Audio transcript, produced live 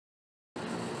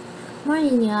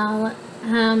Morning, y'all.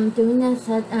 Doing this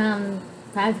at 5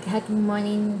 o'clock in the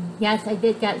morning. Yes, I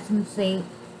did get some sleep.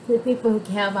 For the people who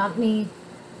care about me,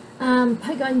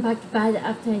 probably going back to bed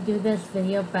after I do this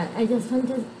video, but I just want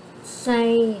to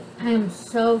say I am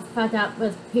so fed up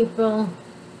with people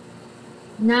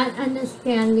not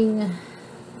understanding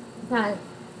that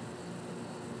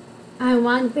I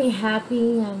want to be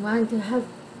happy, I want to have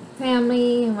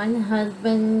family, I want a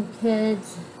husband,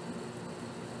 kids.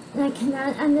 And I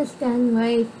cannot understand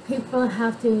why people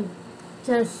have to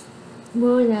just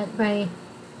ruin it by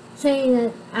saying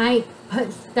that I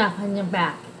put stuff on your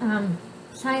back.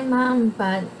 Sorry, Mom,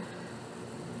 but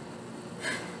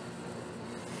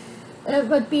it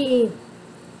would be,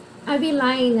 I'd be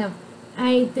lying if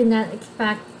I did not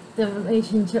expect the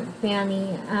relationship with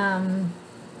Danny.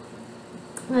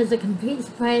 It was a complete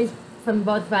surprise from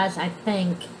both of us, I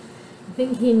think. I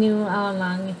think he knew all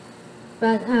along.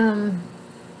 But,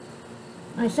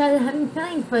 I started having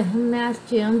feelings for him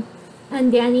last year.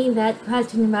 And Danny, that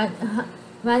question about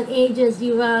what ages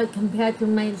you are compared to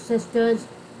my sisters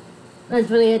was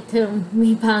related to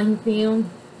me falling for you.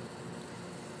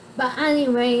 But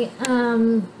anyway,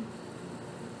 I'm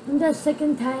just sick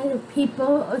and tired of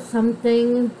people or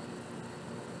something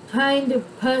trying to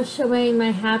push away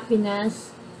my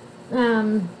happiness.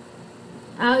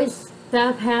 Always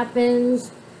stuff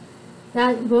happens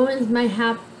that ruins my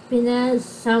happiness.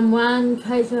 Someone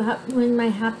tries to ruin my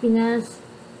happiness.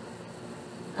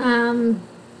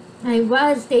 I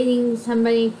was dating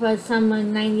somebody for summer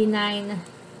 99,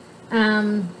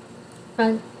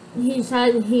 but he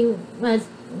said he was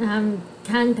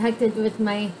contacted with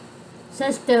my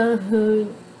sister,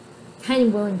 who kind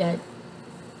of ruined it.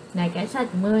 Like I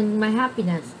said, ruined my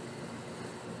happiness.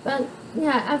 But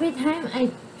yeah, every time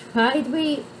I try to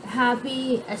be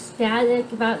happy,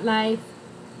 ecstatic about life,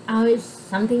 always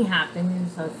something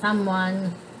happens or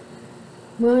someone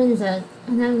ruins it,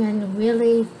 and I'm getting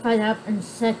really fed up and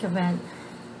sick of it.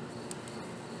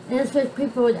 And it's what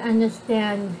people would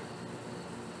understand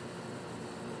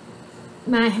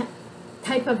my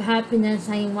type of happiness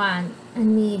I want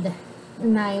and need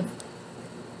in life,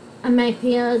 and my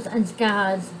fears and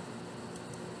scars.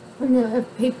 And if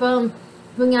people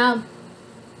bring out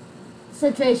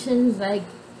situations like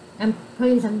I'm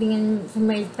putting something in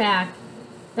somebody's back,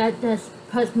 that just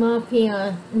puts more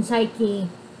fear and psyche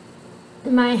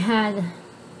in my head.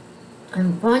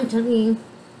 Unfortunately,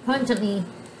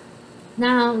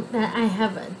 now that I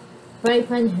have a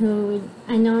boyfriend who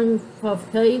I known for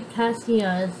 30 plus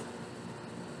years,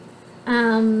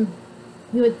 you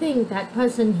would think that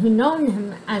person who known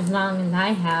him as long as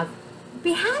I have would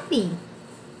be happy.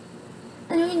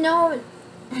 And we know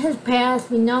his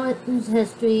past, we know his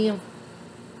history of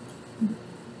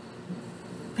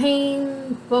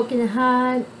pain, broken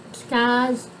heart,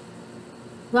 scars.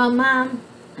 Well, Mom,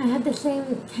 I had the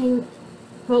same kind of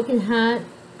broken heart.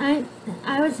 I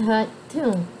was hurt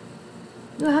too.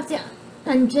 You have to,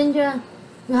 and Ginger,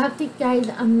 you have to guys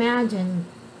imagine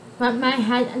what my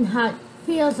head and heart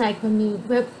feels like when you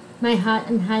rip my heart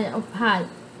and head apart,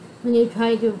 when you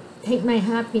try to take my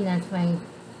happiness away.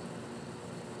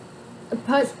 It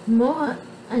puts more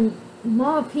and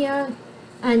more fear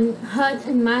and hurt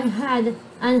in my head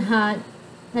and heart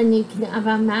than you can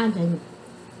ever imagine.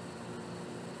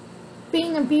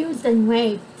 Being abused and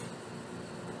raped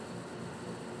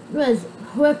was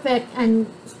horrific and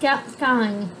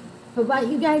scarring, but what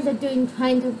you guys are doing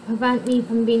trying to prevent me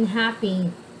from being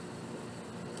happy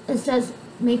is just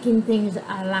making things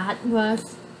a lot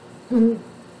worse. And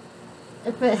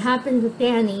if it happens with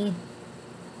Danny,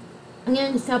 I'm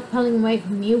going to start pulling away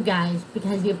from you guys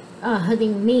because you are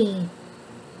hurting me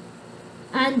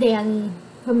and Danny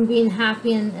from being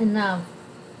happy and in love.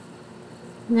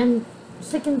 And I'm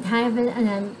sick and tired of it, and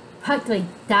I'm practically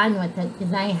done with it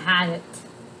because I had it.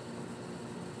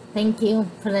 Thank you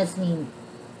for listening.